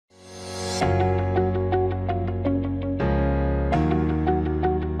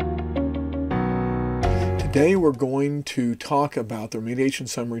Today we're going to talk about the Remediation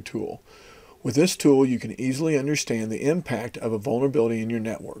Summary Tool. With this tool, you can easily understand the impact of a vulnerability in your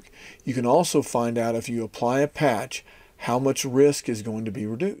network. You can also find out if you apply a patch, how much risk is going to be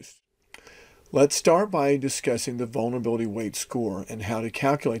reduced. Let's start by discussing the vulnerability weight score and how to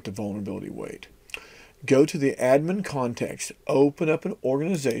calculate the vulnerability weight. Go to the admin context, open up an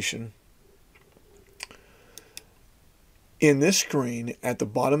organization. In this screen, at the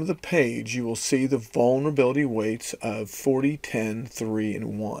bottom of the page, you will see the vulnerability weights of 40, 10, 3,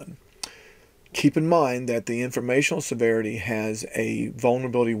 and 1. Keep in mind that the informational severity has a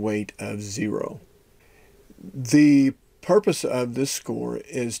vulnerability weight of 0. The purpose of this score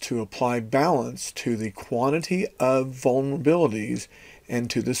is to apply balance to the quantity of vulnerabilities and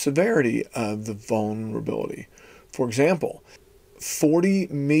to the severity of the vulnerability. For example, 40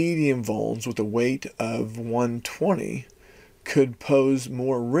 medium vulns with a weight of 120 could pose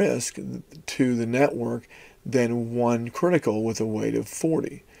more risk to the network than one critical with a weight of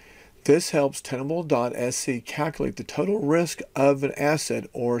 40. This helps Tenable.sc calculate the total risk of an asset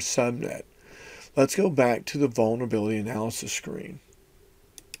or subnet. Let's go back to the vulnerability analysis screen.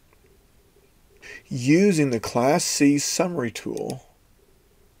 Using the Class C summary tool,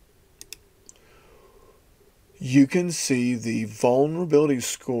 you can see the vulnerability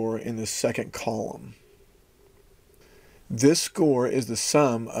score in the second column. This score is the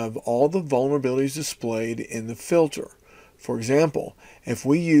sum of all the vulnerabilities displayed in the filter. For example, if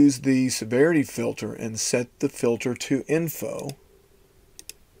we use the severity filter and set the filter to info,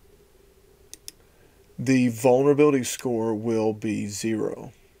 the vulnerability score will be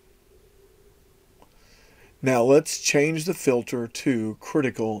 0. Now let's change the filter to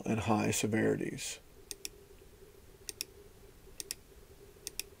critical and high severities.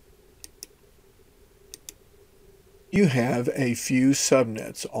 You have a few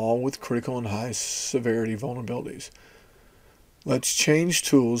subnets, all with critical and high severity vulnerabilities. Let's change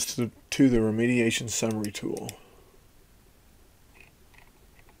tools to the Remediation Summary Tool.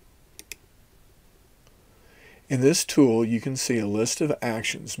 In this tool, you can see a list of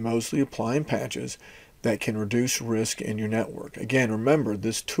actions, mostly applying patches, that can reduce risk in your network. Again, remember,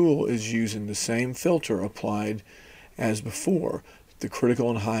 this tool is using the same filter applied as before, the critical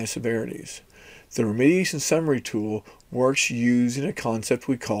and high severities. The Remediation Summary Tool works using a concept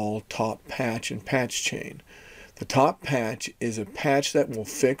we call top patch and patch chain. The top patch is a patch that will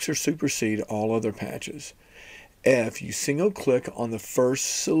fix or supersede all other patches. If you single-click on the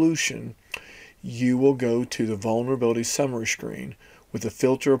first solution, you will go to the Vulnerability Summary screen with the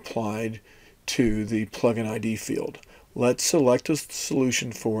filter applied to the plugin ID field. Let's select a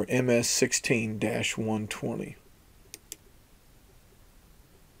solution for MS16-120.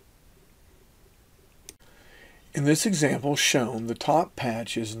 In this example shown, the top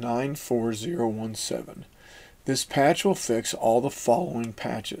patch is 94017. This patch will fix all the following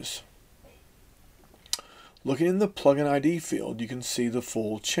patches. Looking in the plugin ID field, you can see the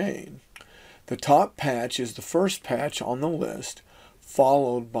full chain. The top patch is the first patch on the list,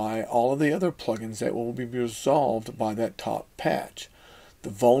 followed by all of the other plugins that will be resolved by that top patch. The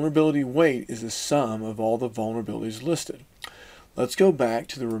vulnerability weight is the sum of all the vulnerabilities listed. Let's go back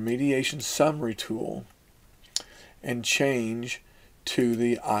to the Remediation Summary Tool and change to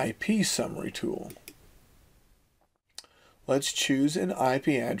the IP Summary Tool. Let's choose an IP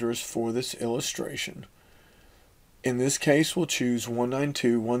address for this illustration. In this case, we'll choose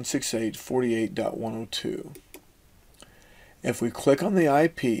 192.168.48.102. If we click on the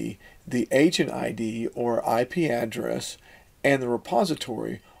IP, the agent ID or IP address and the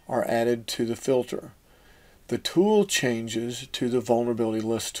repository are added to the filter. The tool changes to the Vulnerability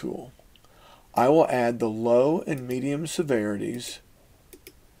List tool. I will add the low and medium severities,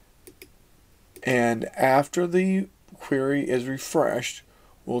 and after the query is refreshed,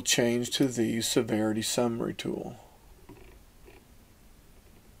 we'll change to the Severity Summary tool.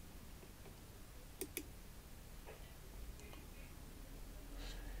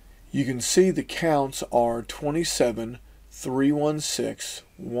 You can see the counts are 27, 316,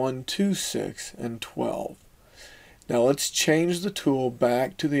 126, and 12. Now let's change the tool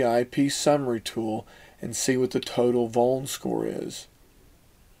back to the IP Summary tool and see what the total vuln score is.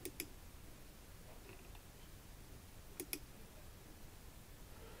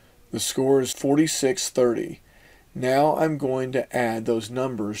 The score is 4630. Now I'm going to add those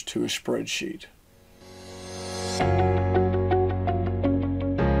numbers to a spreadsheet.